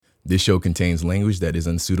This show contains language that is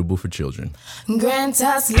unsuitable for children. Grant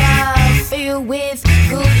us love filled with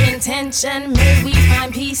good intention. May we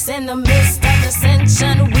find peace in the midst of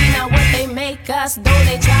dissension. We know what they make us, though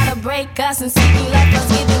they try to break us. And say we love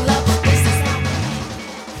us, giving love. This is how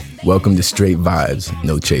we Welcome to Straight Vibes,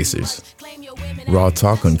 No Chasers. Raw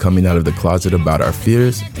talk on coming out of the closet about our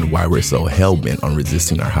fears and why we're so hell-bent on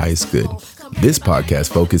resisting our highest good. This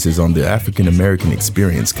podcast focuses on the African American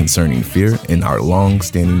experience concerning fear and our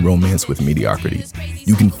long-standing romance with mediocrity.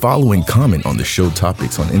 You can follow and comment on the show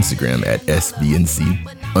topics on Instagram at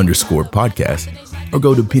SVNC_podcast or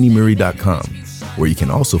go to PennyMurray.com, where you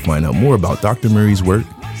can also find out more about Dr. Murray's work,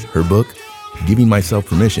 her book, Giving Myself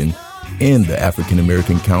Permission, and the African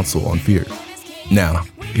American Council on Fear. Now,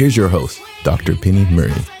 here's your host, Dr. Penny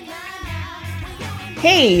Murray.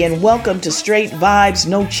 Hey, and welcome to Straight Vibes,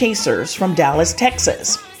 No Chasers from Dallas,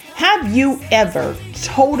 Texas. Have you ever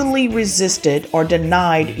totally resisted or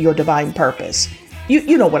denied your divine purpose?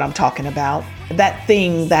 You know what I'm talking about. That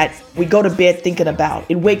thing that we go to bed thinking about.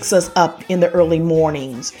 It wakes us up in the early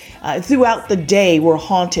mornings. Throughout the day, we're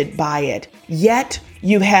haunted by it. Yet,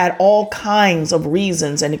 you've had all kinds of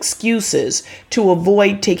reasons and excuses to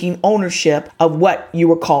avoid taking ownership of what you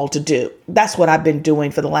were called to do. That's what I've been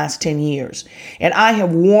doing for the last 10 years. And I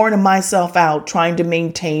have worn myself out trying to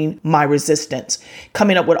maintain my resistance,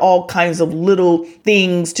 coming up with all kinds of little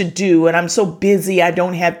things to do. And I'm so busy, I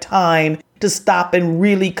don't have time to stop and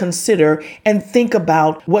really consider and think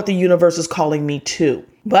about what the universe is calling me to.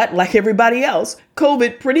 But like everybody else,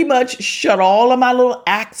 COVID pretty much shut all of my little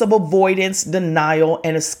acts of avoidance, denial,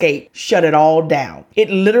 and escape, shut it all down. It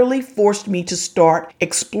literally forced me to start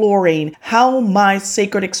exploring how my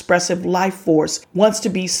sacred expressive life force wants to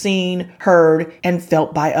be seen, heard, and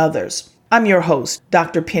felt by others. I'm your host,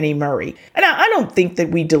 Dr. Penny Murray. And I don't think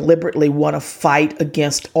that we deliberately want to fight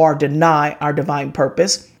against or deny our divine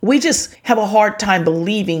purpose. We just have a hard time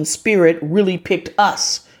believing Spirit really picked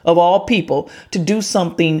us, of all people, to do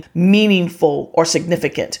something meaningful or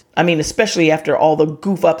significant. I mean, especially after all the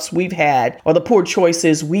goof ups we've had, or the poor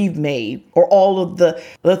choices we've made, or all of the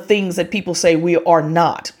things that people say we are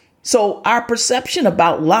not. So our perception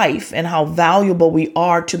about life and how valuable we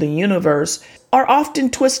are to the universe are often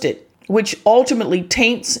twisted, which ultimately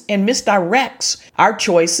taints and misdirects our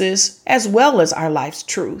choices as well as our life's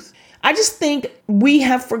truth. I just think we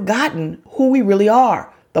have forgotten who we really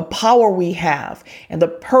are, the power we have, and the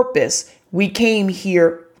purpose we came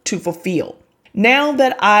here to fulfill. Now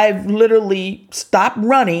that I've literally stopped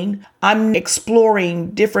running, I'm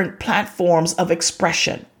exploring different platforms of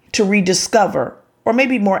expression to rediscover, or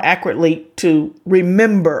maybe more accurately, to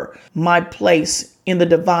remember my place in the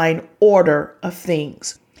divine order of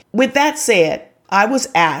things. With that said, I was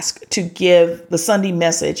asked to give the Sunday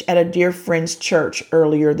message at a dear friend's church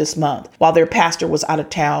earlier this month while their pastor was out of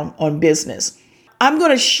town on business. I'm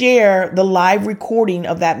going to share the live recording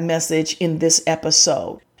of that message in this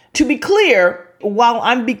episode. To be clear, while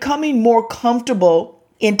I'm becoming more comfortable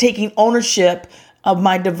in taking ownership of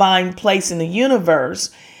my divine place in the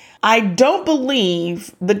universe, I don't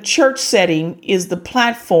believe the church setting is the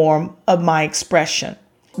platform of my expression.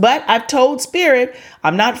 But I've told Spirit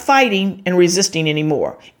I'm not fighting and resisting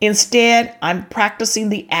anymore. Instead, I'm practicing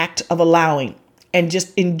the act of allowing and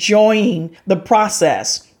just enjoying the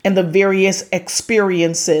process and the various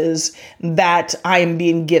experiences that I am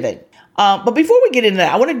being given. But before we get into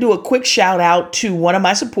that, I want to do a quick shout out to one of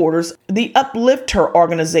my supporters, the Uplift Her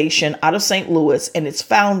organization out of St. Louis, and its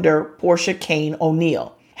founder, Portia Kane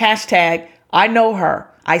O'Neill. Hashtag, I know her,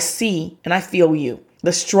 I see and I feel you.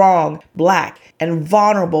 The strong, Black, and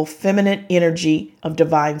vulnerable feminine energy of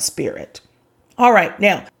divine spirit. All right,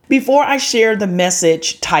 now, before I share the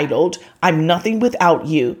message titled, I'm Nothing Without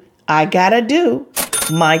You, I Gotta Do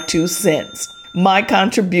My 2 cents, my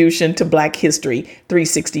contribution to Black History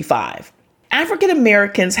 365. African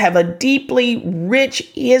Americans have a deeply rich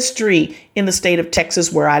history in the state of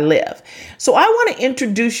Texas where I live. So I want to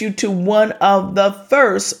introduce you to one of the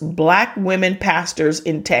first Black women pastors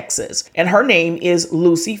in Texas, and her name is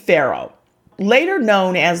Lucy Farrow. Later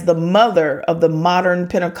known as the mother of the modern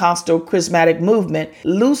Pentecostal charismatic movement,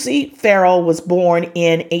 Lucy Farrow was born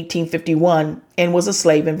in 1851 and was a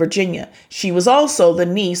slave in Virginia. She was also the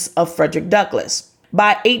niece of Frederick Douglass.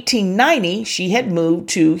 By 1890, she had moved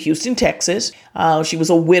to Houston, Texas. She was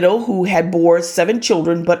a widow who had bore 7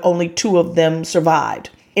 children, but only 2 of them survived.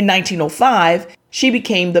 In 1905, she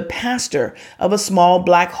became the pastor of a small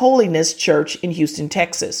Black holiness church in Houston,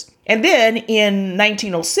 Texas. And then in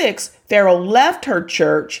 1906, Farrell left her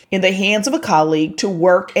church in the hands of a colleague to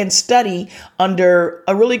work and study under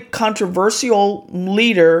a really controversial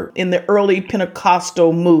leader in the early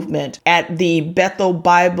Pentecostal movement at the Bethel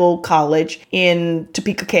Bible College in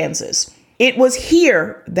Topeka, Kansas. It was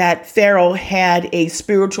here that Farrell had a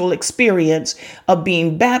spiritual experience of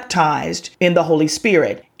being baptized in the Holy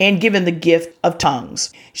Spirit and given the gift of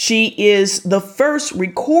tongues. She is the first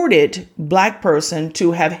recorded Black person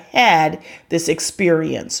to have had this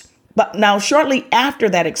experience. But now, shortly after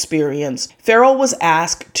that experience, Farrell was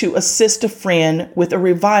asked to assist a friend with a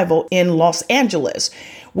revival in Los Angeles,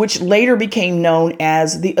 which later became known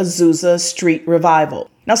as the Azusa Street Revival.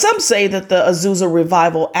 Now, some say that the Azusa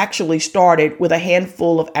Revival actually started with a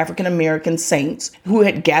handful of African American saints who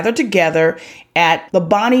had gathered together at the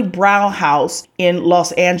Bonnie Brown House in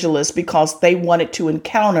Los Angeles because they wanted to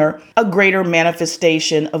encounter a greater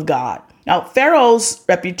manifestation of God. Now, Farrell's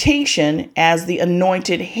reputation as the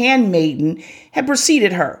anointed handmaiden had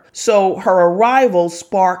preceded her, so her arrival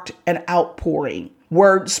sparked an outpouring.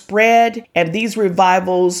 Word spread, and these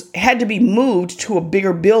revivals had to be moved to a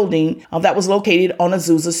bigger building that was located on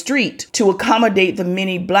Azusa Street to accommodate the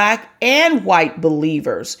many Black and white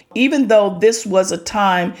believers, even though this was a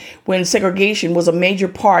time when segregation was a major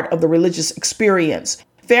part of the religious experience.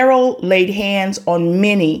 Farrell laid hands on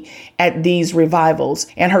many at these revivals,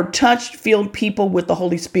 and her touch filled people with the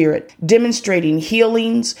Holy Spirit, demonstrating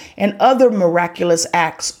healings and other miraculous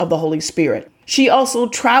acts of the Holy Spirit. She also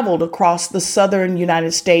traveled across the southern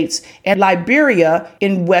United States and Liberia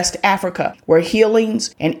in West Africa, where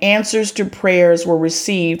healings and answers to prayers were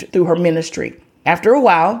received through her ministry. After a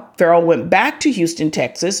while, Farrell went back to Houston,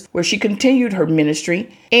 Texas, where she continued her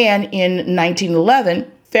ministry, and in 1911,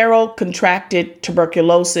 Farrell contracted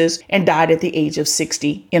tuberculosis and died at the age of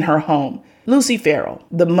 60 in her home. Lucy Farrell,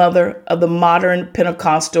 the mother of the modern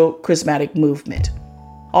Pentecostal charismatic movement.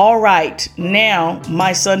 All right, now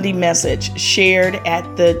my Sunday message shared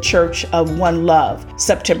at the Church of One Love,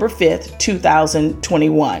 September 5th,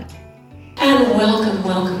 2021. And welcome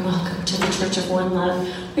to the Church of One Love.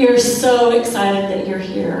 We are so excited that you're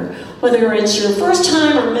here. Whether it's your first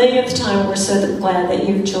time or millionth time, we're so glad that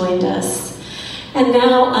you've joined us. And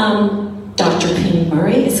now, Dr. Penny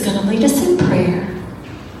Murray is going to lead us in prayer.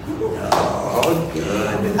 Oh,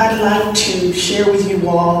 good. I'd like to share with you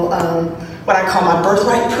all what I call my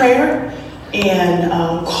birthright prayer and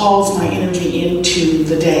calls my energy into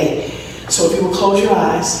the day. So if you will close your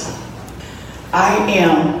eyes. I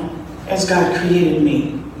am as God created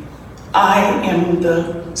me. I am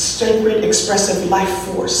the sacred expressive life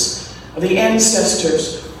force of the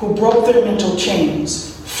ancestors who broke their mental chains,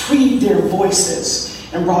 freed their voices,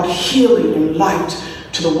 and brought healing and light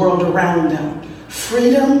to the world around them.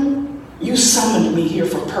 Freedom, you summoned me here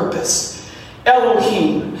for purpose.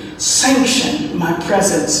 Elohim sanctioned my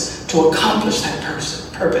presence to accomplish that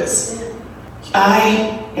purpose.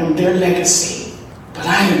 I am their legacy, but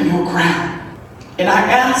I am your crown. And I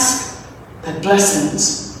ask that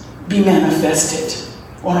blessings be manifested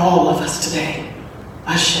on all of us today.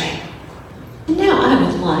 Ashe. Now I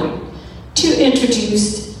would like to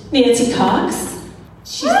introduce Nancy Cox.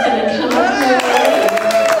 She's going to come up here.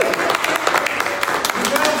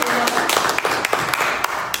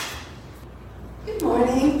 Good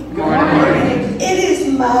morning. It is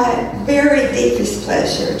my very deepest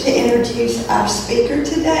pleasure to introduce our speaker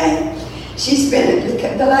today. She's been,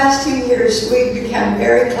 the last 2 years, we've become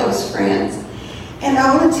very close friends. And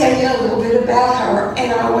I want to tell you a little bit about her,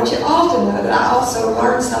 and I want you all to know that I also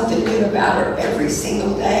learn something new about her every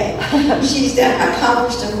single day. She's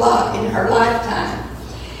accomplished a lot in her lifetime.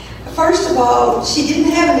 First of all, she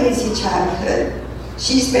didn't have an easy childhood.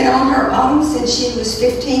 She's been on her own since she was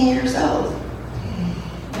 15 years old.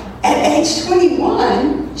 At age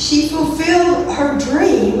 21, she fulfilled her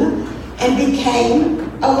dream and became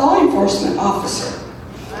a law enforcement officer.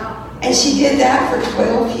 And she did that for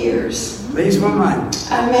 12 years. Amazing woman.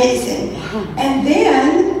 Amazing. And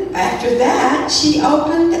then, after that, she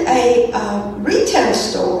opened a retail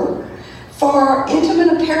store for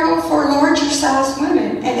intimate apparel for larger sized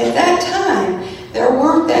women. And at that time, there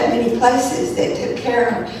weren't that many places that took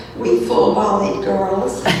care of we full-bodied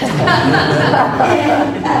girls.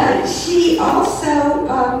 And she also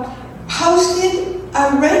hosted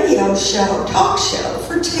a radio show, talk show,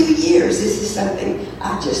 for 2 years. This is something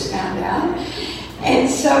I just found out. And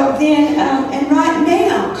so then, and right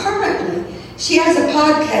now, currently, she has a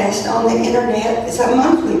podcast on the internet. It's a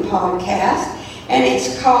monthly podcast, and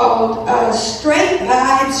it's called Straight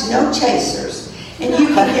Vibes, No Chasers. And you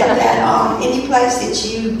can get that on any place that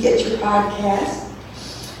you get your podcast.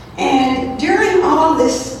 And during all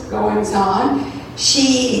this goings on,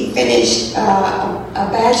 She finished a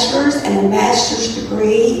bachelor's and a master's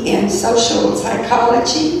degree in social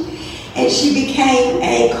psychology, and she became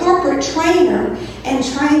a corporate trainer and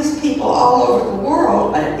trains people all over the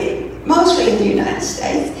world, mostly in the United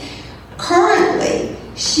States. Currently,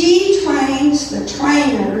 she trains the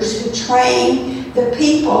trainers who train the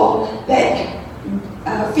people that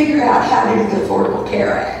figure out how to do the Affordable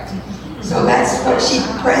Care Act. So that's what she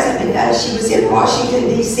presently does. She was in Washington,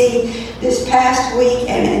 D.C. this past week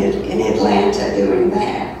and in Atlanta doing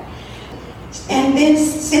that. And then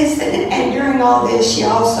since then, and during all this, she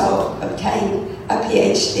also obtained a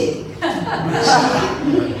PhD.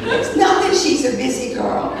 It's not that she's a busy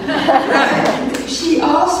girl. She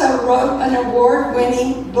also wrote an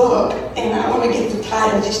award-winning book, and I want to get the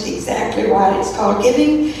title just exactly right. It's called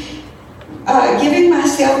Giving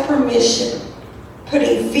Myself Permission,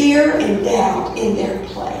 Putting Fear and Doubt in Their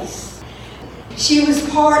Place. She was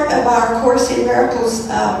part of our Course in Miracles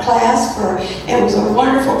class and was a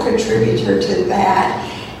wonderful contributor to that.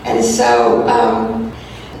 And so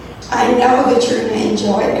I know that you're going to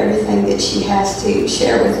enjoy everything that she has to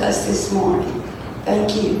share with us this morning.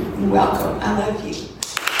 Thank you and welcome. I love you.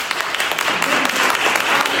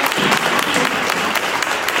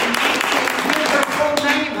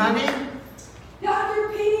 Dr.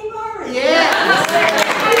 Petey Murray.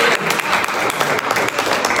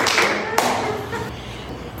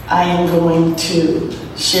 I am going to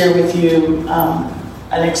share with you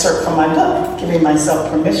an excerpt from my book, Giving Myself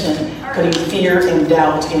Permission, Putting Fear and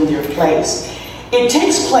Doubt in Their Place. It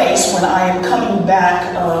takes place when I am coming back,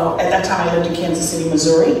 at that time I lived in Kansas City,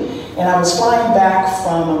 Missouri, and I was flying back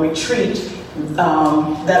from a retreat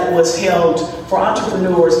that was held for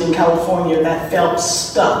entrepreneurs in California that felt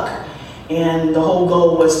stuck. And the whole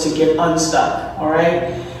goal was to get unstuck, all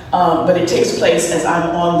right? But it takes place as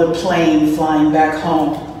I'm on the plane flying back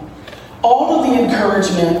home. All of the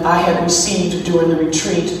encouragement I had received during the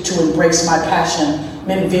retreat to embrace my passion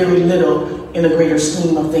meant very little in the greater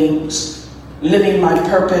scheme of things. Living my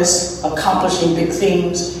purpose, accomplishing big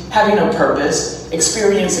things, having a purpose,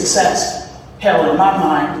 experiencing success. Hell, in my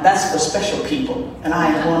mind, that's for special people, and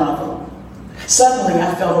I am one of them. Suddenly,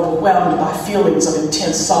 I felt overwhelmed by feelings of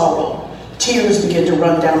intense sorrow. Tears began to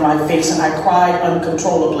run down my face, and I cried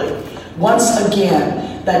uncontrollably. Once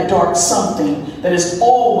again, that dark something that is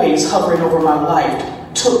always hovering over my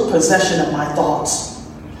life took possession of my thoughts.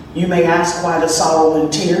 You may ask why the sorrow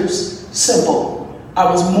and tears? Simple. I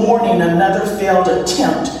was mourning another failed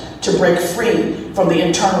attempt to break free from the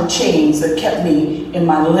internal chains that kept me in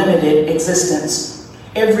my limited existence.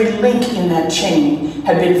 Every link in that chain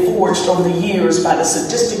had been forged over the years by the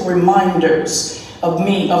sadistic reminders of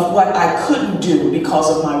me of what I couldn't do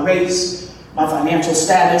because of my race, my financial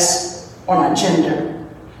status, or my gender.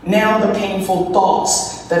 Now the painful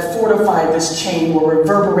thoughts that fortified this chain were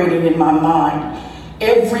reverberating in my mind.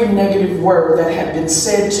 Every negative word that had been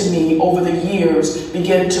said to me over the years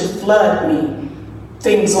began to flood me.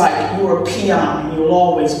 Things like, you're a peon and you'll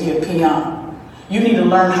always be a peon. You need to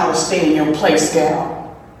learn how to stay in your place,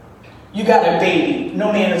 gal. You got a baby.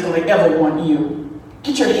 No man is going to ever want you.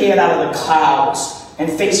 Get your head out of the clouds and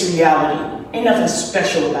face reality. Ain't nothing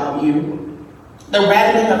special about you. The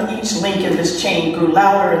rattling of each link in this chain grew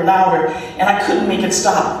louder and louder, and I couldn't make it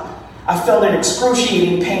stop. I felt an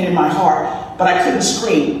excruciating pain in my heart, but I couldn't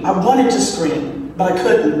scream. I wanted to scream, but I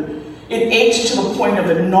couldn't. It ached to the point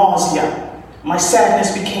of nausea. My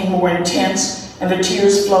sadness became more intense, and the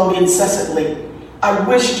tears flowed incessantly. I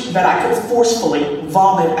wished that I could forcefully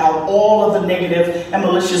vomit out all of the negative and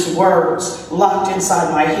malicious words locked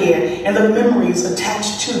inside my head and the memories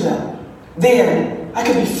attached to them. Then I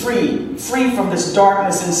could be free from this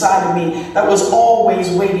darkness inside of me that was always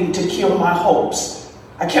waiting to kill my hopes.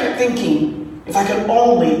 I kept thinking, if I could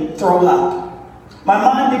only throw up. My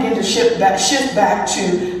mind began to shift back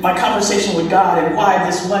to my conversation with God and why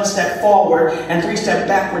this one step forward and 3 step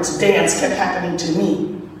backwards dance kept happening to me.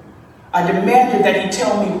 I demanded that he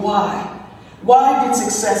tell me why. Why did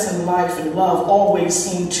success in life and love always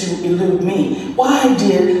seem to elude me? Why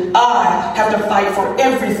did I have to fight for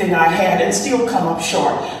everything I had and still come up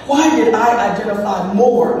short? Why did I identify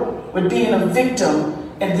more with being a victim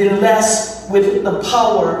and then less with the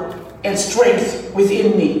power and strength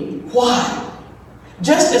within me? Why?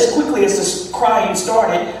 Just as quickly as the crying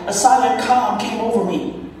started, a silent calm came over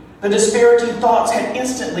me. The dispiriting thoughts had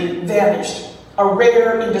instantly vanished. A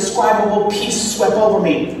rare, indescribable peace swept over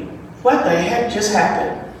me. What the heck just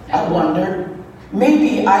happened? I wondered.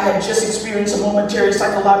 Maybe I had just experienced a momentary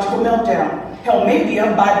psychological meltdown. Hell, maybe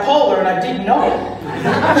I'm bipolar and I didn't know it.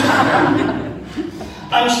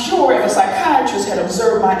 I'm sure if a psychiatrist had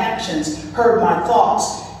observed my actions, heard my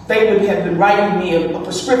thoughts, they would have been writing me a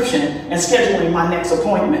prescription and scheduling my next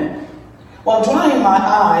appointment. While drying my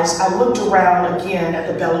eyes, I looked around again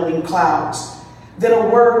at the bellowing clouds. Then a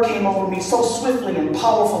word came over me so swiftly and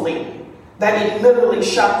powerfully that it literally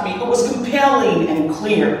shocked me. It was compelling and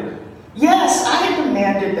clear. Yes, I had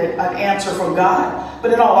demanded an answer from God,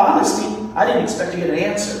 but in all honesty, I didn't expect to get an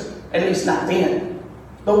answer, at least not then.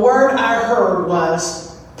 The word I heard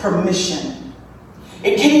was permission.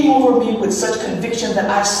 It came over me with such conviction that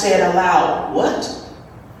I said aloud, "What?"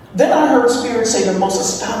 Then I heard Spirit say the most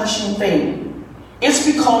astonishing thing. It's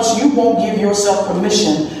because you won't give yourself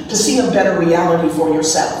permission to see a better reality for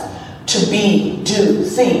yourself, to be, do,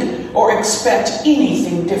 think, or expect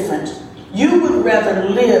anything different. You would rather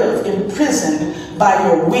live imprisoned by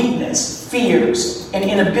your weakness, fears, and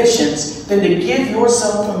inhibitions than to give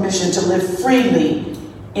yourself permission to live freely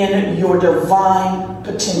in your divine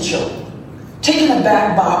potential. Taken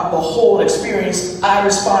aback by the whole experience, I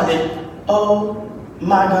responded, "Oh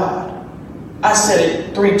my God." I said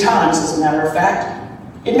it 3 times, as a matter of fact.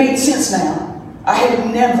 It made sense now. I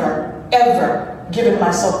had never, ever given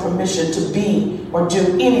myself permission to be or do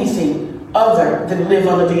anything other than live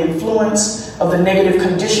under the influence of the negative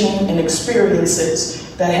conditioning and experiences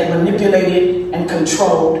that had manipulated and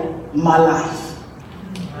controlled my life.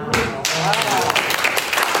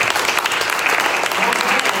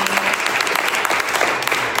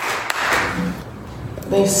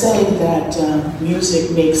 They say that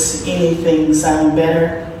music makes anything sound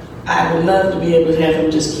better. I would love to be able to have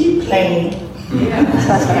him just keep playing.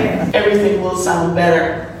 Everything will sound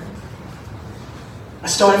better. I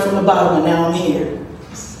started from the bottom and now I'm here.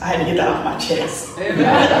 I had to get that off my chest. All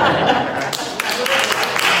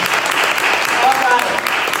right.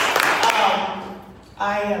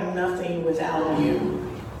 I am nothing without you.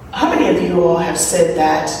 How many of you all have said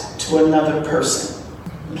that to another person?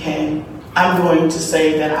 Okay. I'm going to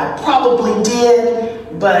say that I probably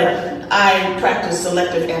did, but I practice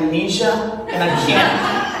selective amnesia, and I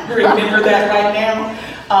can't remember that right now.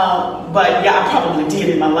 But yeah, I probably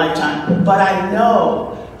did in my lifetime. But I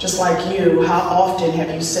know, just like you, how often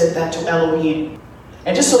have you said that to Elohim?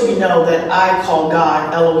 And just so you know that I call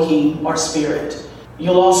God Elohim, or Spirit.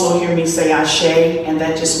 You'll also hear me say Ashe, and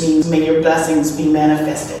that just means may your blessings be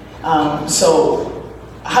manifested. So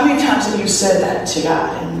how many times have you said that to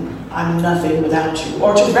God? And I'm nothing without you.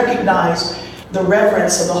 Or to recognize the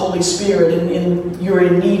reverence of the Holy Spirit and you're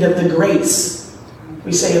in need of the grace.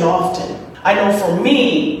 We say it often. I know for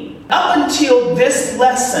me, up until this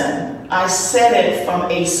lesson, I said it from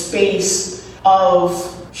a space of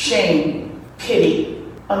shame, pity,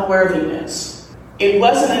 unworthiness. It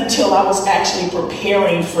wasn't until I was actually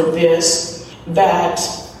preparing for this that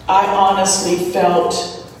I honestly felt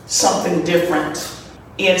something different.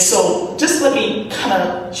 And so just let me kind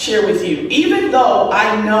of share with you, even though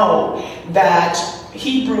I know that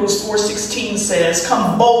Hebrews 4:16 says,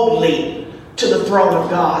 "Come boldly to the throne of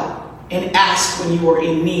God and ask when you are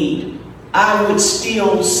in need," I would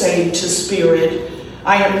still say to Spirit,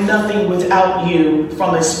 I am nothing without you,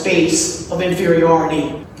 from a space of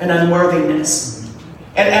inferiority and unworthiness.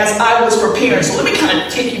 And as I was preparing, so let me kind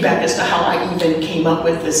of take you back as to how I even came up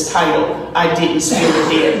with this title, I Didn't, Spirit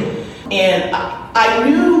Did. And I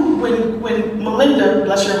knew when Melinda,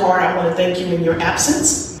 bless your heart, I want to thank you in your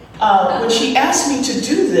absence. When she asked me to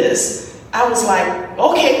do this, I was like,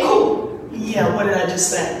 okay, cool. Yeah, what did I just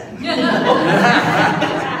say?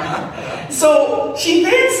 So she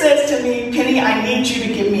then says to me, Penny, I need you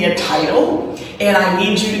to give me a title, and I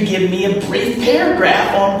need you to give me a brief paragraph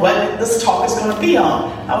on what this talk is going to be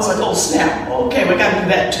on. I was like, oh, snap. Okay, we got to do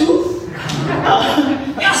that too.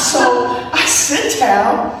 So I sit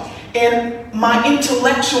down, and my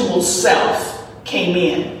intellectual self came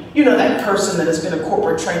in. You know, that person that has been a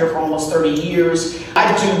corporate trainer for almost 30 years.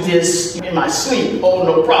 I do this in my sleep. Oh,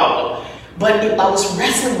 no problem. But I was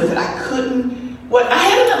wrestling with it. I couldn't. I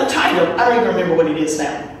had another title. I don't even remember what it is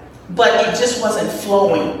now. But it just wasn't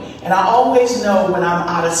flowing. And I always know when I'm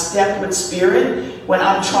out of step with Spirit, when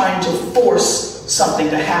I'm trying to force something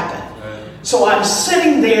to happen. So I'm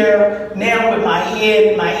sitting there now with my head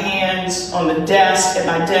and my hands on the desk, at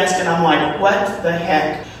my desk, and I'm like, what the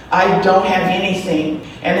heck? I don't have anything.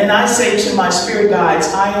 And then I say to my spirit guides,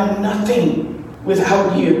 I am nothing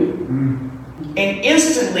without you. And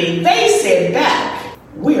instantly they said back,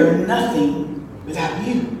 we are nothing without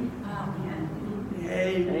you.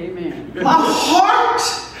 Amen. My heart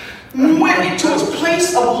went into a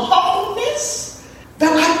place of humbleness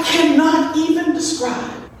that I cannot even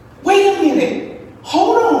describe. Wait a minute,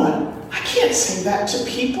 hold on. I can't say that to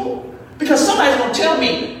people because somebody's going to tell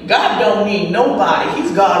me God don't need nobody.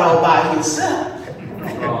 He's God all by himself.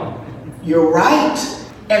 You're right.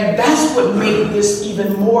 And that's what made this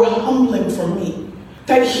even more humbling for me.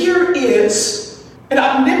 That here is an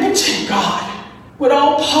omnipotent God with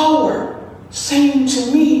all power saying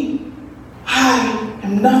to me, I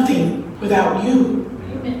am nothing without you.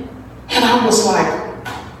 Amen. And I was like,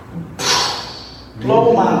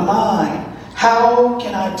 blow my mind. How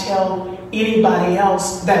can I tell anybody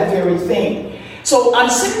else that very thing? So I'm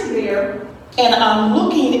sitting there and I'm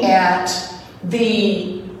looking at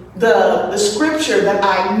the scripture that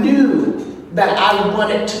I knew that I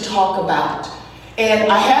wanted to talk about.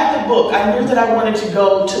 And I had the book. I knew that I wanted to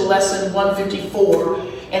go to lesson 154.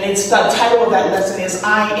 And it's the title of that lesson is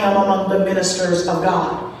I Am Among the Ministers of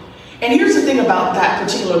God. And here's the thing about that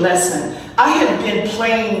particular lesson. I had been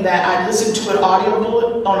playing that. I listened to it on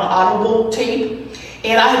an Audible tape.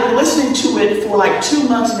 And I had been listening to it for like 2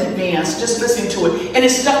 months in advance, just listening to it. And it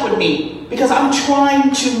stuck with me because I'm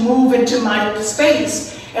trying to move into my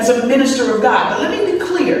space as a minister of God. But let me be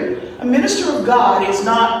clear. A minister of God is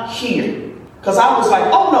not here. Because I was like,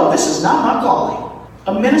 oh no, this is not my calling.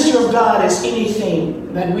 A minister of God is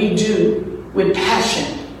anything that we do with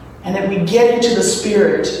passion and that we get into the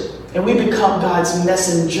spirit and we become God's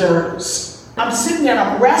messengers. I'm sitting there and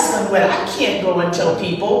I'm wrestling with, I can't go and tell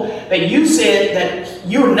people that you said that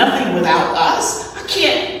you're nothing without us. I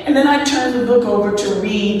can't. And then I turned the book over to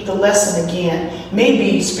read the lesson again.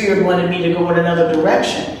 Maybe Spirit wanted me to go in another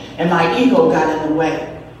direction and my ego got in the way.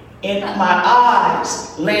 And my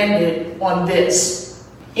eyes landed on this.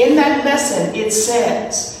 In that lesson, it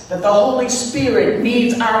says that the Holy Spirit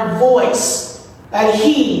needs our voice, that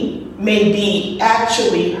he may be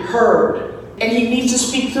actually heard. And he needs to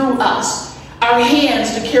speak through us. Our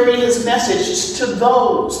hands to carry his message to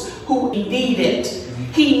those who need it.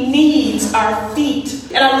 He needs our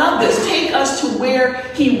feet. And I love this. Take us to where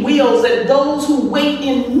he wills, that those who wait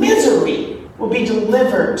in misery will be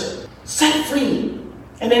delivered, set free.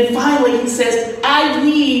 And then finally he says, I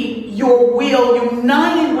need your will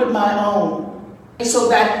united with my own, so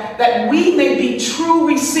that we may be true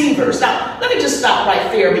receivers. Now, let me just stop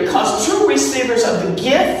right there, because true receivers of the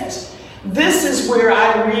gift, this is where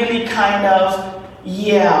I really kind of,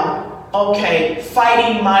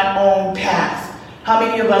 fighting my own path. How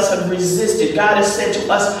many of us have resisted? God has said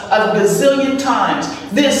to us a gazillion times,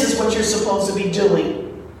 this is what you're supposed to be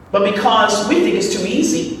doing. But because we think it's too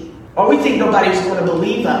easy, or we think nobody's going to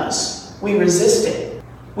believe us, we resist it.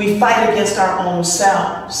 We fight against our own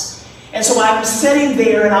selves. And so I'm sitting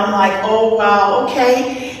there and I'm like, oh, wow,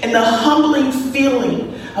 okay. And the humbling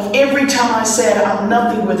feeling of every time I said, I'm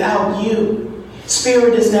nothing without you,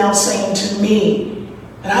 Spirit is now saying to me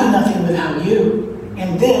that I'm nothing without you.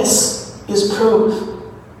 And this is proof.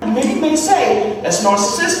 And many may say, that's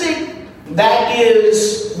narcissistic, that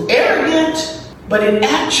is arrogant, but it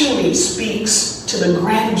actually speaks to the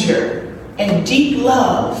grandeur and deep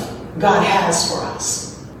love God has for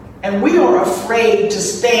us. And we are afraid to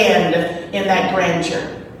stand in that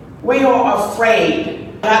grandeur. We are afraid.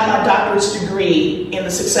 I got my doctorate degree in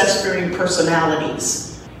the success theory of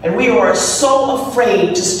personalities. And we are so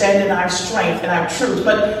afraid to stand in our strength and our truth.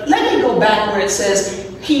 But let me go back where it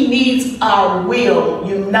says he needs our will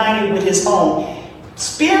united with his own.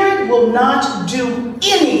 Spirit will not do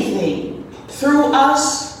anything through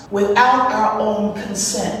us without our own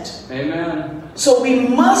consent. Amen. So we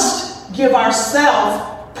must give ourselves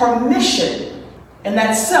permission. And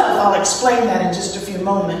that self, I'll explain that in just a few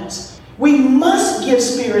moments. We must give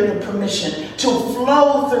Spirit the permission to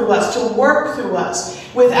flow through us, to work through us.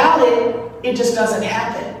 Without it, it just doesn't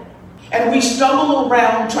happen. And we stumble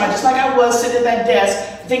around trying, just like I was sitting at that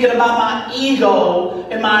desk, thinking about my ego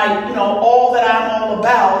and my, all that I'm all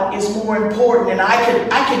about is more important. And I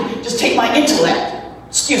can just take my intellect.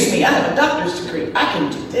 Excuse me, I have a doctor's degree. I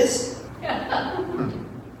can do this.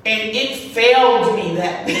 And it failed me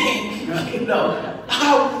that day.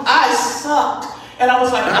 I sucked. And I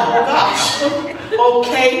was like, oh gosh,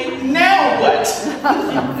 okay, now what?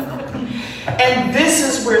 And this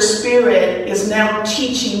is where Spirit is now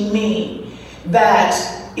teaching me that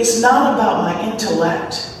it's not about my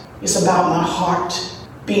intellect. It's about my heart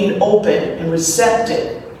being open and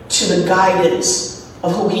receptive to the guidance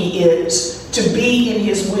of who he is, to be in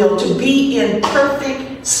his will, to be in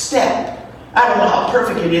perfect step. I don't know how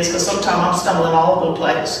perfect it is, because sometimes I'm stumbling all over the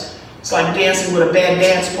place. It's like dancing with a bad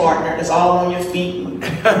dance partner. It's all on your feet,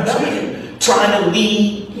 trying to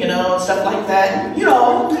lead, stuff like that.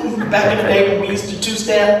 Back in the day when we used to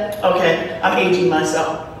two-step. Okay, I'm aging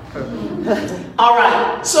myself. All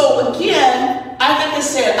right, so again, like I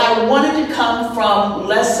said, I wanted to come from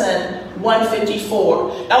lesson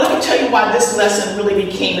 154. Now let me tell you why this lesson really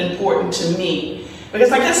became important to me. Because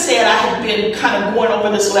like I said, I had been kind of going over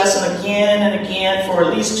this lesson again and again for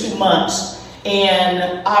at least 2 months.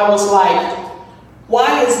 And I was like,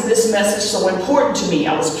 why is this message so important to me?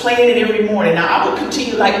 I was playing it every morning. Now I would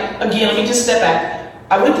continue, like, again, let me just step back.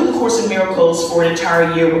 I went through the Course in Miracles for an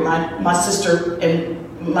entire year with my sister and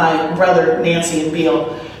my brother, Nancy and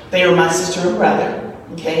Bill. They are my sister and brother,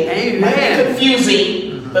 okay? Might be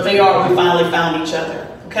confusing, but they are. We finally found each other,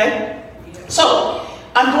 okay? So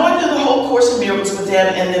I'm going through the whole Course in Miracles with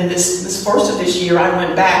them, and then this first of this year, I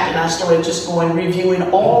went back and I started just reviewing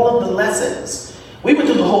all of the lessons. We went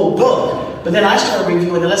through the whole book, but then I started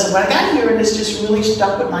reviewing the lesson. When I got here, and this just really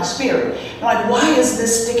stuck with my spirit. I'm like, why is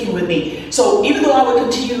this sticking with me? So even though I would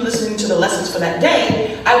continue listening to the lessons for that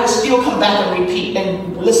day, I would still come back and repeat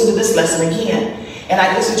and listen to this lesson again. And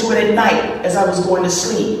I listened to it at night as I was going to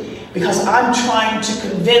sleep, because I'm trying to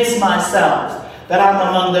convince myself that I'm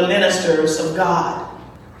among the ministers of God.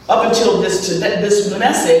 Up until this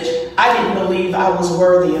message, I didn't believe I was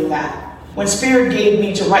worthy of that. When Spirit gave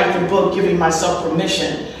me to write the book, giving myself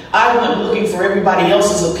permission, I went looking for everybody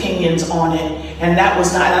else's opinions on it, and that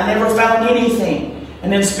was not, I never found anything.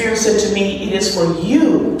 And then Spirit said to me, it is for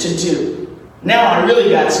you to do. Now I really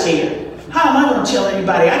got scared. How am I going to tell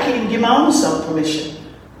anybody? I can't even give my own self permission.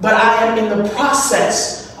 But I am in the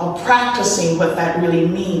process of practicing what that really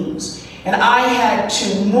means. And I had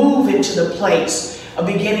to move into the place of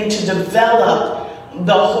beginning to develop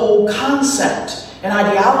the whole concept and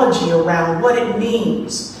ideology around what it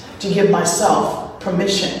means to give myself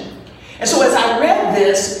permission. And so as I read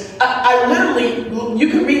this, I literally,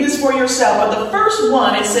 you can read this for yourself, but the first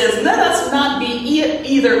one, it says, let us not be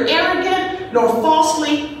either arrogant nor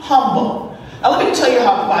falsely humble. Now let me tell you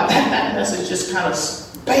how that message just kind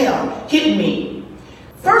of, bam, hit me.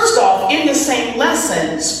 First off, in the same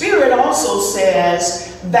lesson, Spirit also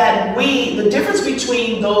says that the difference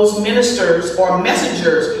between those ministers or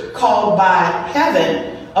messengers called by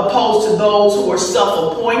heaven opposed to those who are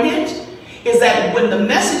self-appointed is that when the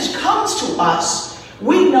message comes to us,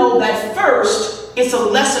 we know that first it's a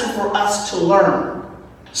lesson for us to learn.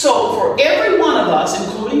 So for every one of us,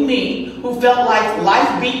 including me, who felt like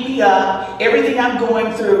life beat me up, everything I'm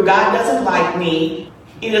going through, God doesn't like me,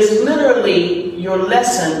 it is literally your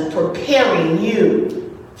lesson preparing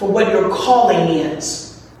you for what your calling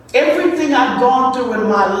is. Everything I've gone through in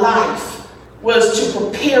my life was to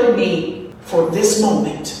prepare me for this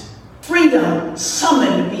moment. Freedom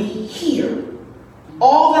summoned me here.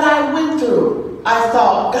 All that I went through, I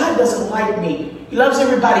thought, God doesn't like me. He loves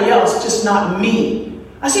everybody else, just not me.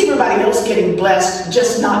 I see everybody else getting blessed,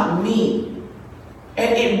 just not me.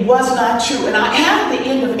 And it was not true. And at the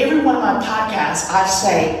end of every one of my podcasts, I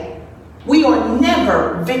say, we are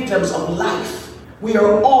never victims of life. We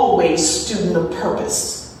are always students of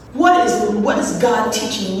purpose. What is God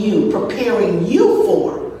teaching you, preparing you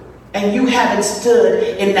for? And you haven't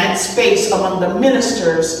stood in that space among the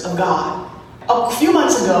ministers of God. A few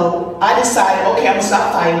months ago, I decided, okay, I'm going to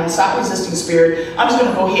stop fighting, I'm going to stop resisting Spirit. I'm just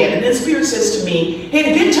going to go ahead. And then Spirit says to me, he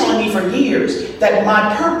had been telling me for years that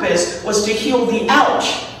my purpose was to heal the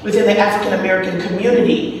ouch within the African American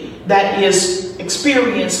community that is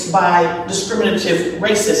experienced by discriminative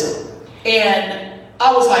racism. And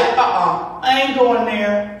I was like, I ain't going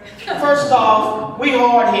there. First off, we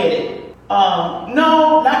hard-headed.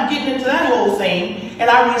 No, not getting into that whole thing. And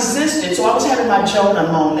I resisted. So I was having my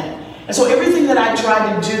Jonah moment. And so everything that I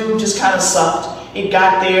tried to do just kind of sucked. It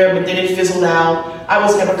got there, but then it fizzled out. I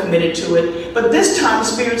was never committed to it. But this time,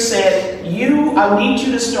 Spirit said, I need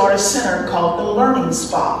you to start a center called the Learning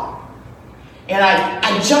Spa. And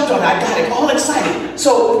I jumped on it. I got it all excited.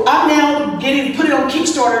 So I'm now put it on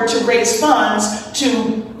Kickstarter to raise funds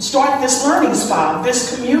to start this learning spa,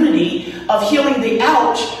 this community of healing the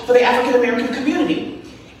ouch for the African American community.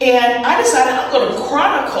 And I decided I'm going to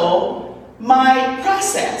chronicle my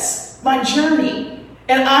process, my journey,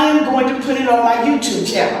 and I am going to put it on my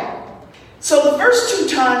YouTube channel. So the first 2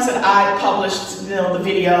 times that I published the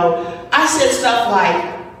video, I said stuff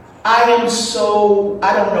like, I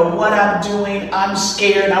don't know what I'm doing, I'm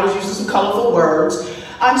scared. I was using some colorful words.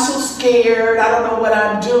 I'm so scared, I don't know what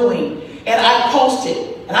I'm doing. And I posted,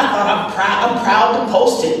 and I thought I'm proud to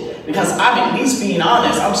post it because I'm at least being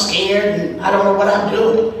honest. I'm scared and I don't know what I'm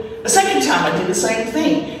doing. The second time I did the same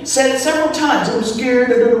thing. Said it several times. I'm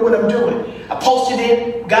scared, I don't know what I'm doing. I posted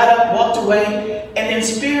it, got up, walked away, and then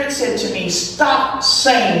Spirit said to me, stop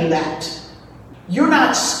saying that. You're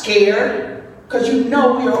not scared because you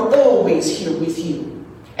know we are always here with you.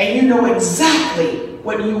 And you know exactly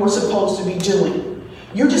what you were supposed to be doing.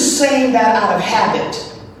 You're just saying that out of habit.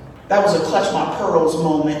 That was a clutch my pearls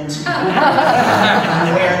moment.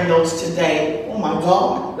 I'm wearing those today. Oh my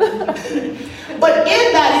God. But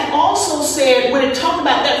in that, it also said, when it talked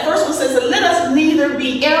about that first one, says that let us neither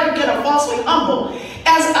be arrogant or falsely humble.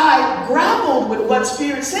 As I grappled with what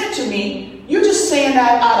Spirit said to me, you're just saying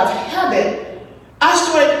that out of habit, I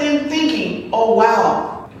started then thinking, oh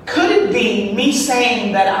wow, could it be me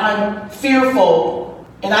saying that I'm fearful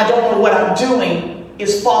and I don't know what I'm doing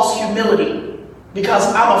is false humility because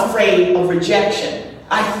I'm afraid of rejection?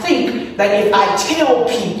 I think that if I tell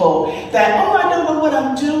people that, oh, I don't know what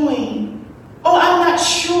I'm doing, oh, I'm not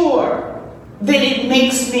sure, then it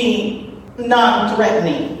makes me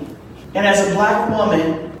non-threatening. And as a black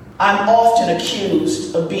woman, I'm often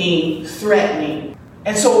accused of being threatening.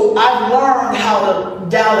 And so I've learned how to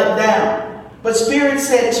dial it down. But Spirit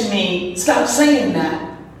said to me, stop saying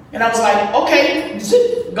that. And I was like, okay,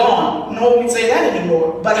 zip, gone. No one can say that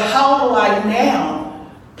anymore. But how do I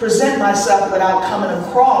now present myself without coming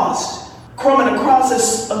across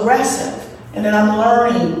as aggressive? And then I'm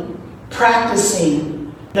learning,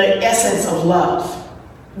 practicing the essence of love.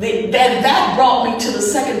 That brought me to the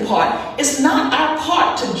second part. It's not our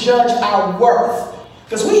part to judge our worth,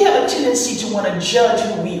 because we have a tendency to want to judge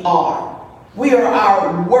who we are. We are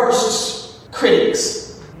our worst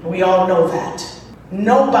critics. We all know that.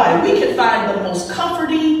 Nobody. We can find the most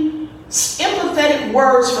comforting, empathetic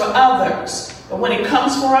words for others, but when it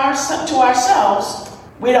comes to ourselves,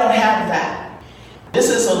 we don't have that. This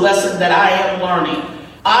is a lesson that I am learning.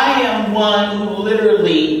 I am one who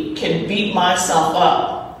literally can beat myself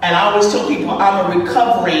up. And I always tell people I'm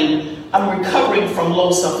recovering from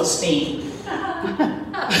low self-esteem.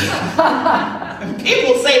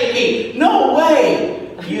 People say to me, no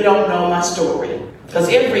way, you don't know my story. Because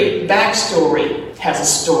every backstory has a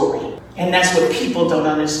story. And that's what people don't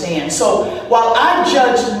understand. So while I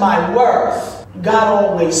judged my worth, God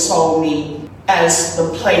always saw me as the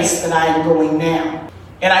place that I am going now.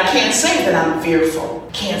 And I can't say that I'm fearful.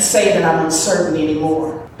 Can't say that I'm uncertain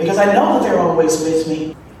anymore. Because I know that they're always with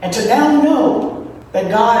me. And to now know that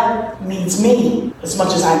God needs me as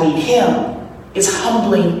much as I need Him is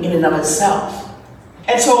humbling in and of itself.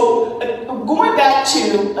 And so going back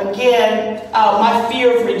to, again, my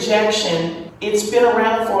fear of rejection, it's been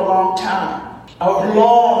around for a long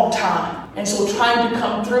time. And so trying to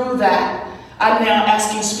come through that, I'm now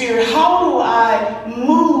asking Spirit, how do I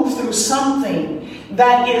move through something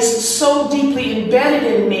that is so deeply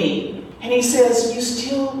embedded in me? And He says, you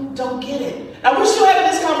still don't get it. Now we're still having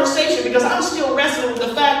this conversation because I'm still wrestling with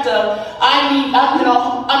the fact of I'm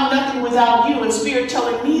nothing without you, and Spirit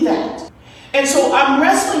telling me that. And so I'm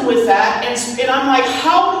wrestling with that, and I'm like,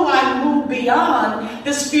 how do I move beyond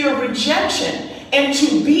this fear of rejection and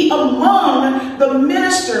to be among the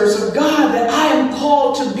ministers of God that I am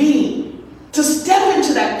called to be, to step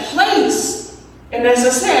into that place? And as I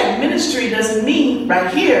said, ministry doesn't mean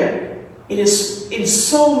right here. It is in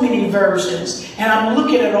so many versions. And I'm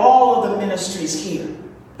looking at all of the ministries here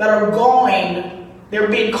that are they're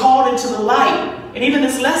being called into the light. And even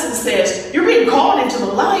this lesson says, you're being called into the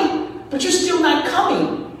light, but you're still not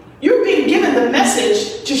coming. You're being given the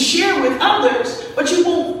message to share with others, but you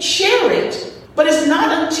won't share it. But it's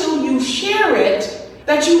not until you share it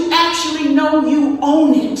that you actually know you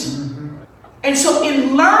own it. Mm-hmm. And so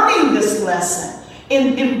in learning this lesson,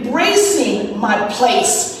 in embracing my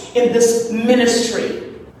place in this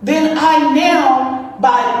ministry, then I now,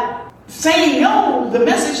 by saying no, the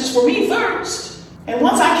message is for me first. And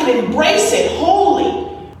once I can embrace it wholly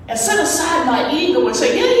and set aside my ego and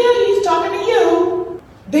say, yeah, He's talking to you,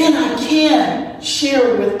 then I can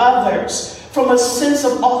share it with others from a sense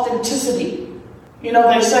of authenticity. You know,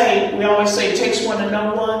 we always say it takes one to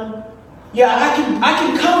know one. Yeah, I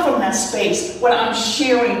can come from that space when I'm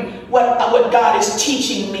sharing what God is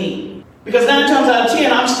teaching me. Because 9 times out of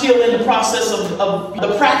 10, I'm still in the process of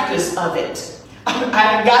the practice of it. I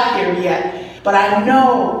haven't got there yet. But I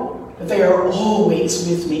know that they are always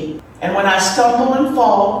with me. And when I stumble and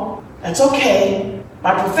fall, that's okay.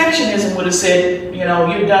 My perfectionism would have said, you're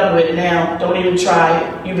done with it now. Don't even try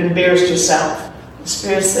it. You've embarrassed yourself. The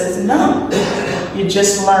Spirit says, no, you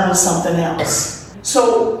just learned something else.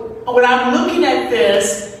 So when I'm looking at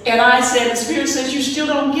this, and I said, the Spirit says, you still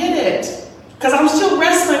don't get it. Because I'm still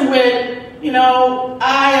wrestling with,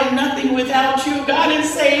 I am nothing without you. God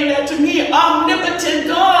is saying that to me. Omnipotent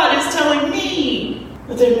God is telling me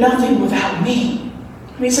that they're nothing without me.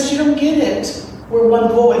 And He says, you don't get it. We're one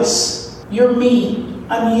voice. You're me.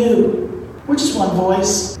 I'm you. We're just one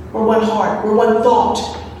voice. We're one heart. We're one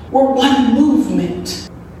thought. We're one movement.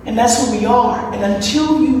 And that's who we are. And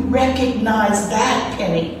until you recognize that,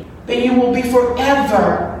 Penny, then you will be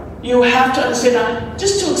forever. You have to understand,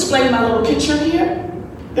 just to explain my little picture here,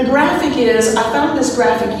 the graphic is, I found this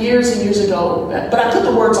graphic years and years ago, but I put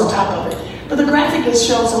the words on top of it. But the graphic just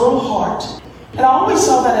shows a little heart. And I always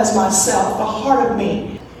saw that as myself, the heart of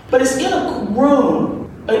me. But it's in a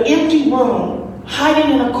room, an empty room,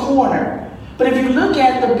 hiding in a corner. But if you look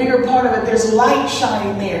at the bigger part of it, there's light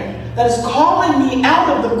shining there that is calling me out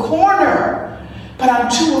of the corner. But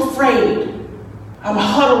I'm too afraid. I'm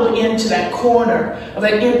huddled into that corner of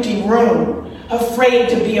that empty room, afraid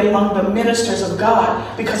to be among the ministers of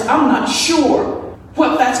God because I'm not sure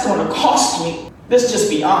what that's going to cost me. Let's just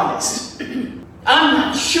be honest. I'm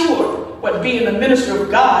not sure what being a minister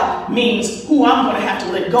of God means, who I'm going to have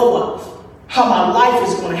to let go of, how my life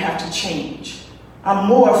is going to have to change. I'm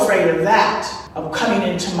more afraid of that, of coming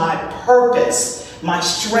into my purpose, my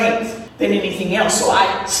strength, than anything else. So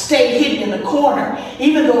I stay hidden in the corner,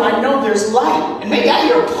 even though I know there's light. And maybe I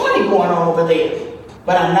hear a party going on over there,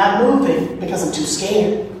 but I'm not moving because I'm too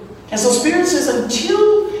scared. And so Spirit says,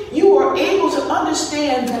 until you are able to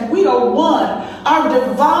understand that we are one, our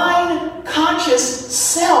divine conscious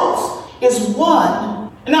self is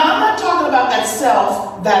one. Now, I'm not talking about that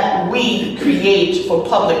self that we create for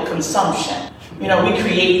public consumption. You know, we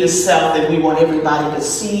create this self that we want everybody to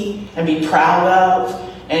see and be proud of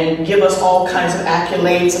and give us all kinds of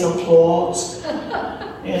accolades and applause.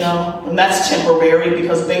 You know, and that's temporary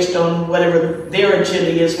because based on whatever their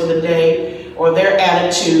agenda is for the day or their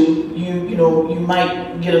attitude, you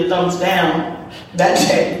might get a thumbs down that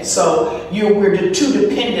day. So we're too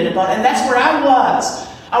dependent upon, and that's where I was.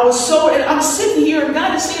 I'm sitting here and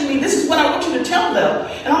God is saying to me, this is what I want you to tell them.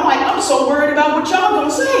 And I'm like, I'm so worried about what y'all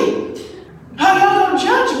gonna say. How y'all gonna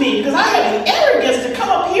judge me? Because I have the arrogance to come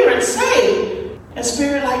up here and say, and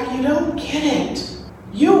Spirit like, you don't get it.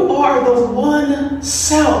 You are the one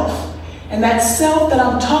self. And that self that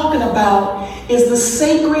I'm talking about is the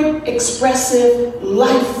sacred, expressive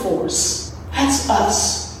life force. That's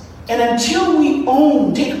us. And until we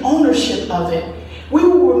take ownership of it, we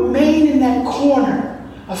will remain in that corner,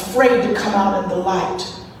 afraid to come out in the light.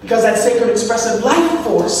 Because that sacred, expressive life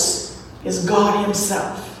force is God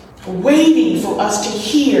Himself, waiting for us to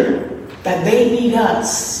hear that they need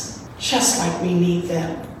us, just like we need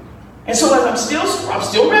them. And so as I'm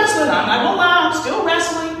still wrestling, I'm not gonna lie, I'm still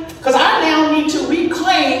wrestling, because I now need to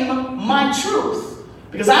reclaim my truth.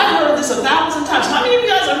 Because I've heard this 1,000 times. How many of you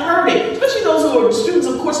guys have heard it? Especially those who are students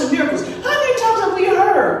of Course in Miracles. How many times have we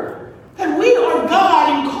heard that we are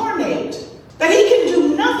God incarnate? That He can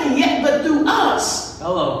do nothing yet but through us.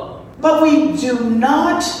 Hello. But we do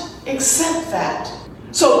not accept that.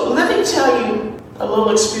 So let me tell you a little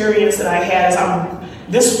experience that I had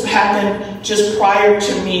this happened just prior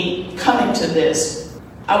to me coming to this.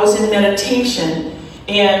 I was in meditation,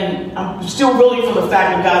 and I'm still reeling from the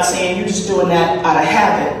fact of God saying, you're just doing that out of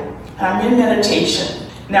habit. And I'm in meditation.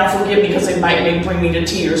 Now forgive me because it might bring me to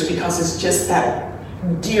tears because it's just that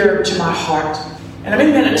dear to my heart. And I'm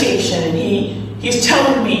in meditation, and He's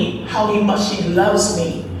telling me how much He loves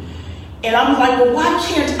me. And I'm like, well, why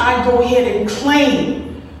can't I go ahead and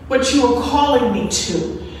claim what you are calling me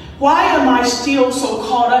to? Why am I still so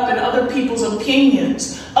caught up in other people's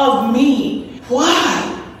opinions of me? Why?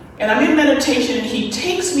 And I'm in meditation, and He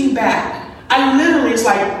takes me back. I literally, it's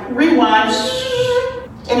like rewind,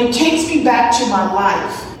 and He takes me back to my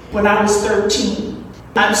life when I was 13.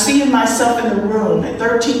 I'm seeing myself in the room at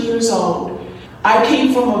 13 years old. I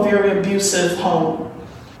came from a very abusive home.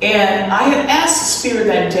 And I had asked the Spirit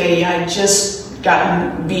that day, I had just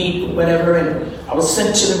gotten beat, whatever, and I was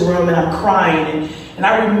sent to the room, and I'm crying. And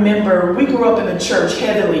I remember, we grew up in the church,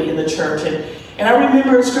 heavily in the church, and I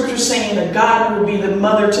remember Scripture saying that God would be the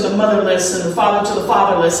mother to the motherless and the father to the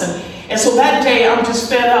fatherless. And so that day, I'm just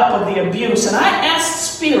fed up of the abuse. And I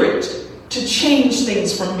asked Spirit to change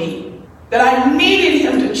things for me, that I needed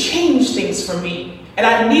Him to change things for me. And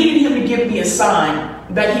I needed Him to give me a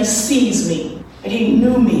sign that He sees me, that He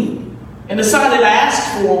knew me. And the sign that I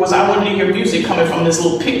asked for was I wanted to hear music coming from this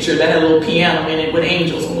little picture that had a little piano in it with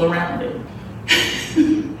angels all around it.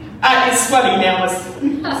 It's funny now as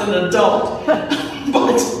an adult,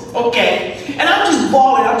 but okay. And I'm just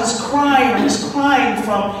bawling, I'm just crying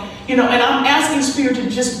from, and I'm asking Spirit to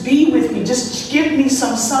just be with me, just give me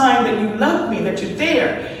some sign that you love me, that you're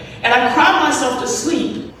there. And I cry myself to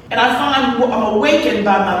sleep, and I find I'm awakened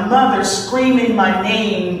by my mother screaming my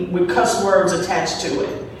name with cuss words attached to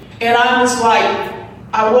it. And I was like,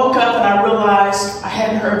 I woke up and I realized I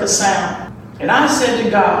hadn't heard the sound. And I said to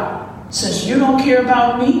God, since you don't care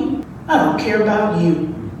about me, I don't care about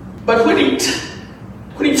you. But when he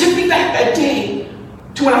took me back that day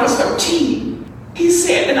to when I was 13, He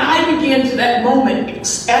said, and I began to that moment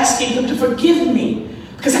asking Him to forgive me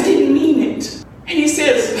because I didn't mean it. And He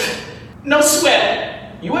says, no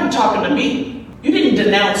sweat. You weren't talking to me. You didn't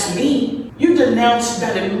denounce me. You denounce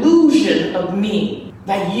that illusion of me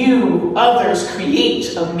that you, others,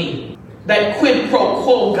 create of me. That quid pro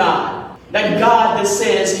quo God. That God that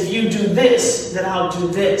says, if you do this, then I'll do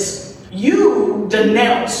this. You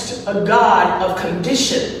denounced a God of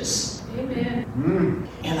conditions. Amen.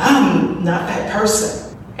 And I'm not that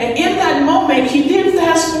person. And in that moment, he did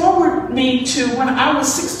fast forward me to when I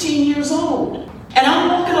was 16 years old. And I'm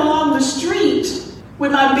walking along the street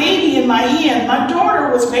with my baby in my hand. My daughter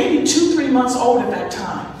was maybe 2-3 months old at that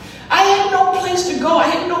time. I had no place to go. I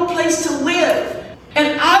had no place to live.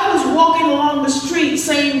 And I was walking along the street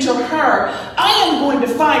saying to her, I am going to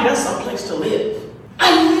find us a place to live. I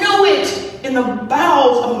knew it in the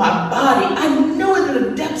bowels of my body. I knew it in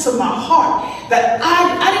the depths of my heart that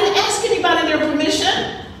I didn't ask anybody their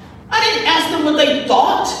permission. I didn't ask them what they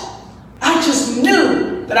thought. I just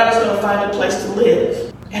knew that I was going to find a place to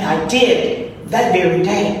live. And I did that very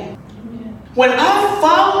day. When I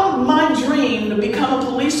followed my dream to become a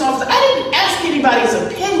police officer, I didn't ask anybody's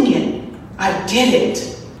opinion. I did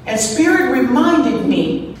it. And Spirit reminded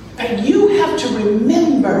me that you have to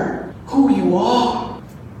remember who you are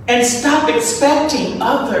and stop expecting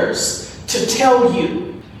others to tell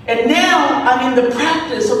you. And now I'm in the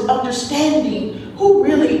practice of understanding who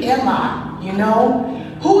really am I, you know?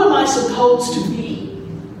 Who am I supposed to be?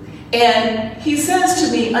 And he says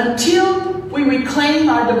to me, until we reclaim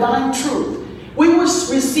our divine truth, we will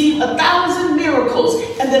receive 1,000 miracles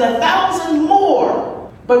and then 1,000 more.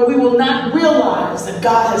 But we will not realize that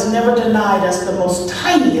God has never denied us the most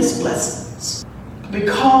tiniest blessings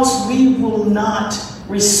because we will not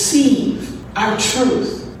receive our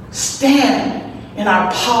truth, stand in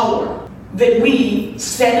our power, that we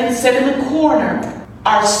sit in the corner,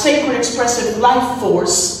 our sacred expressive life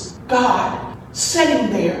force, God,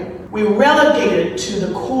 sitting there. We relegated to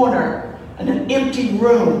the corner in an empty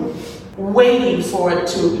room, waiting for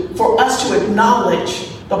us to acknowledge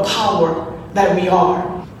the power that we are.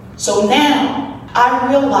 So now I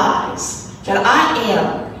realize that I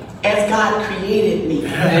am as God created me.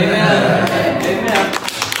 Amen. Amen.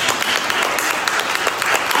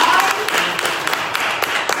 I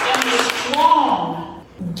am the strong,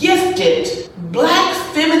 gifted, black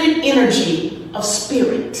feminine energy of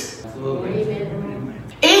spirit.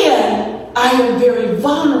 And I am very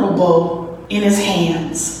vulnerable in his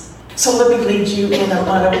hands. So let me lead you in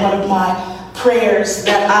one of my prayers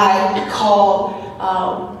that I call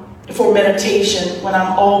for meditation when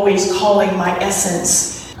I'm always calling my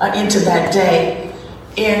essence into that day.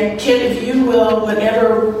 And Ken, if you will,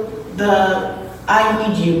 whenever the I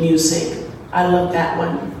Need You music, I love that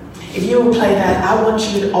one. If you will play that, I want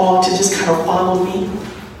you all to just kind of follow me.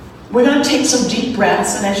 We're going to take some deep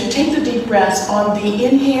breaths. And as you take the deep breaths, on the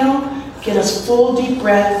inhale, get a full deep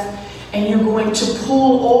breath. And you're going to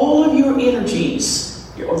pull all of your energies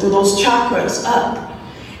through those chakras up.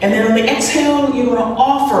 And then on the exhale, you're going to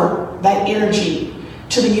offer that energy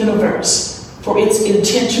to the universe for its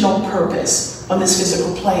intentional purpose on this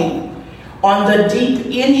physical plane. On the deep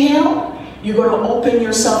inhale, you're going to open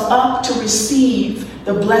yourself up to receive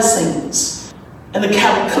the blessings and the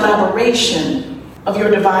collaboration of your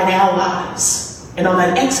divine allies. And on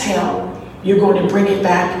that exhale, you're going to bring it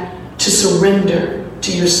back to surrender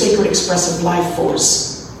to your sacred expressive life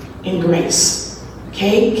force in grace.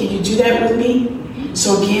 Okay, can you do that with me?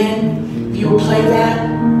 So again, if you will play that.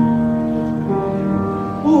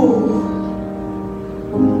 Ooh.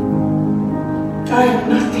 I am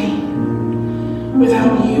nothing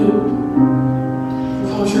without you.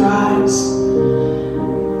 Close your eyes.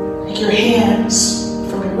 Take your hands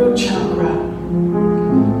from your root chakra.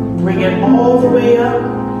 Bring it all the way up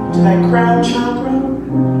to that crown chakra.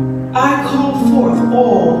 I call forth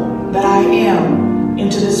all that I am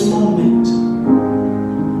into this moment.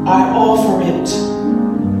 I offer it.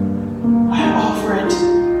 I offer it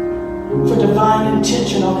for divine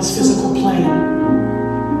intention on this physical plane.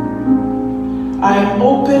 I am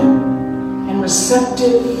open and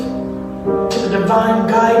receptive to the divine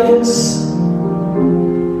guidance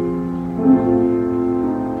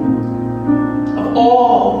of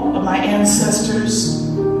all of my ancestors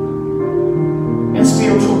and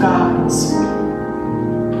spiritual guides.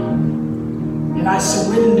 And I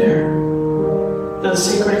surrender the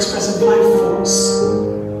sacred expressive life force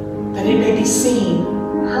that it may be seen,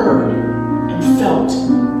 heard, and felt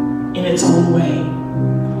in its own way.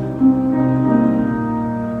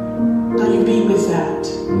 Now you be with that.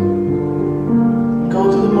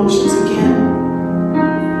 Go through the motions again.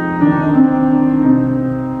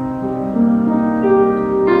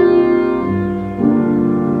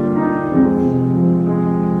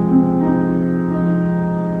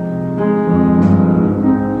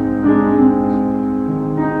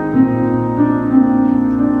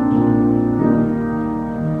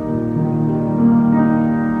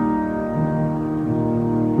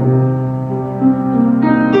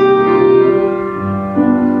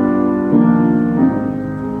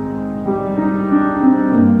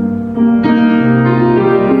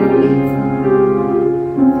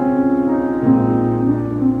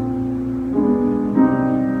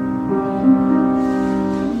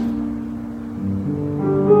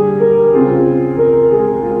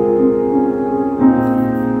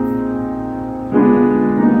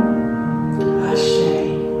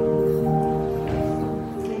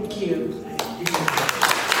 Thank you.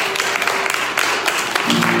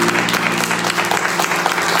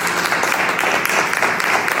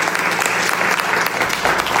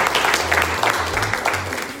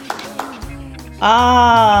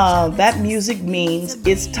 That music means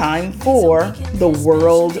it's time for The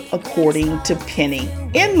World According to Penny.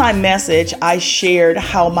 In my message, I shared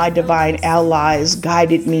how my divine allies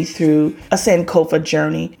guided me through a Sankofa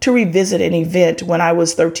journey to revisit an event when I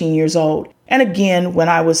was 13 years old, and again when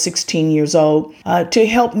I was 16 years old, to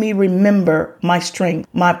help me remember my strength,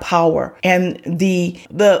 my power, and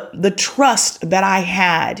the trust that I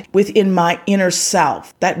had within my inner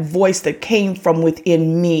self, that voice that came from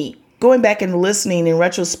within me. Going back and listening in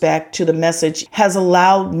retrospect to the message has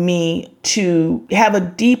allowed me to have a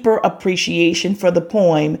deeper appreciation for the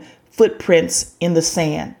poem Footprints in the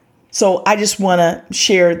Sand. So I just want to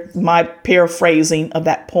share my paraphrasing of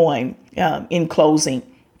that poem in closing.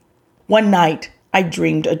 One night, I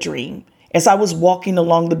dreamed a dream. As I was walking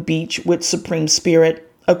along the beach with Supreme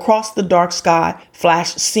Spirit, across the dark sky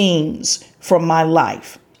flashed scenes from my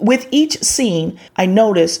life. With each scene, I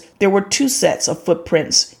noticed there were two sets of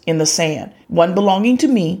footprints in the sand, one belonging to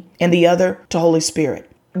me and the other to Holy Spirit.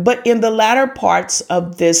 But in the latter parts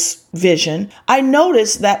of this vision, I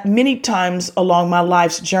noticed that many times along my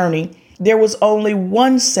life's journey, there was only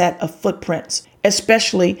one set of footprints,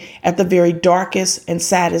 especially at the very darkest and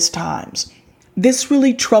saddest times. This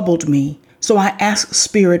really troubled me, so I asked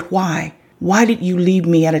Spirit why. Why did you leave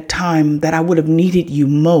me at a time that I would have needed you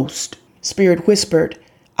most? Spirit whispered,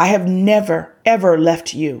 I have never, ever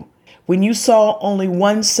left you. When you saw only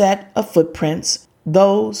one set of footprints,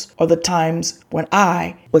 those are the times when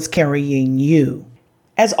I was carrying you.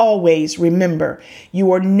 As always, remember,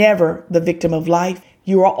 you are never the victim of life.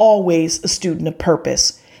 You are always a student of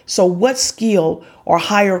purpose. So what skill or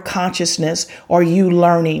higher consciousness are you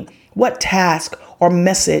learning? What task or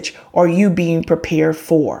message are you being prepared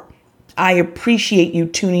for? I appreciate you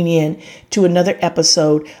tuning in to another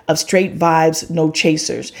episode of Straight Vibes, No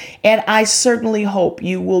Chasers, and I certainly hope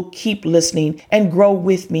you will keep listening and grow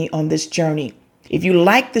with me on this journey. If you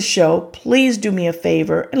like the show, please do me a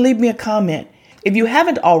favor and leave me a comment. If you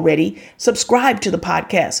haven't already, subscribe to the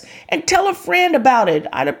podcast and tell a friend about it.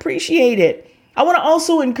 I'd appreciate it. I want to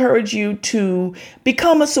also encourage you to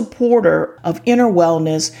become a supporter of inner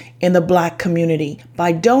wellness in the Black community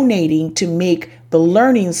by donating to make the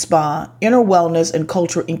Learning Spa Inner Wellness and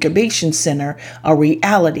Cultural Incubation Center a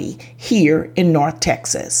reality here in North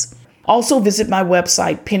Texas. Also visit my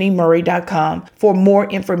website, pennymurray.com, for more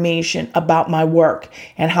information about my work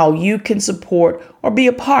and how you can support or be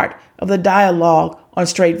a part of the dialogue on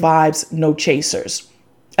Straight Vibes, No Chasers.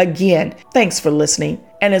 Again, thanks for listening.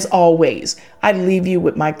 And as always, I leave you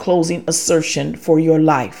with my closing assertion for your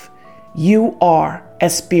life. You are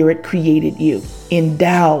as Spirit created you,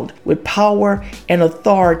 endowed with power and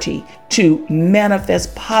authority to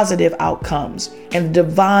manifest positive outcomes and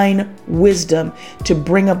divine wisdom to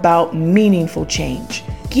bring about meaningful change.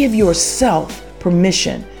 Give yourself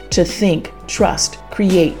permission to think, trust,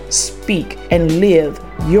 create, speak, and live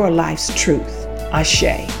your life's truth.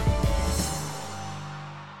 Ashe.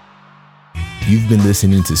 You've been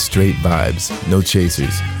listening to Straight Vibes, No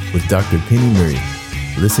Chasers with Dr. Penny Murray.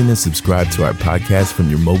 Listen and subscribe to our podcast from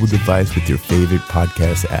your mobile device with your favorite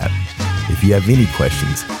podcast app. If you have any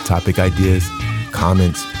questions, topic ideas,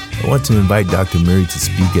 comments, or want to invite Dr. Murray to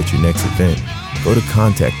speak at your next event, go to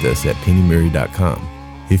contact us at pennymurray.com.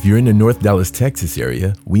 If you're in the North Dallas, Texas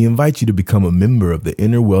area, we invite you to become a member of the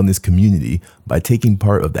Inner Wellness community by taking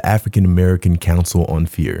part of the African American Council on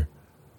Fear.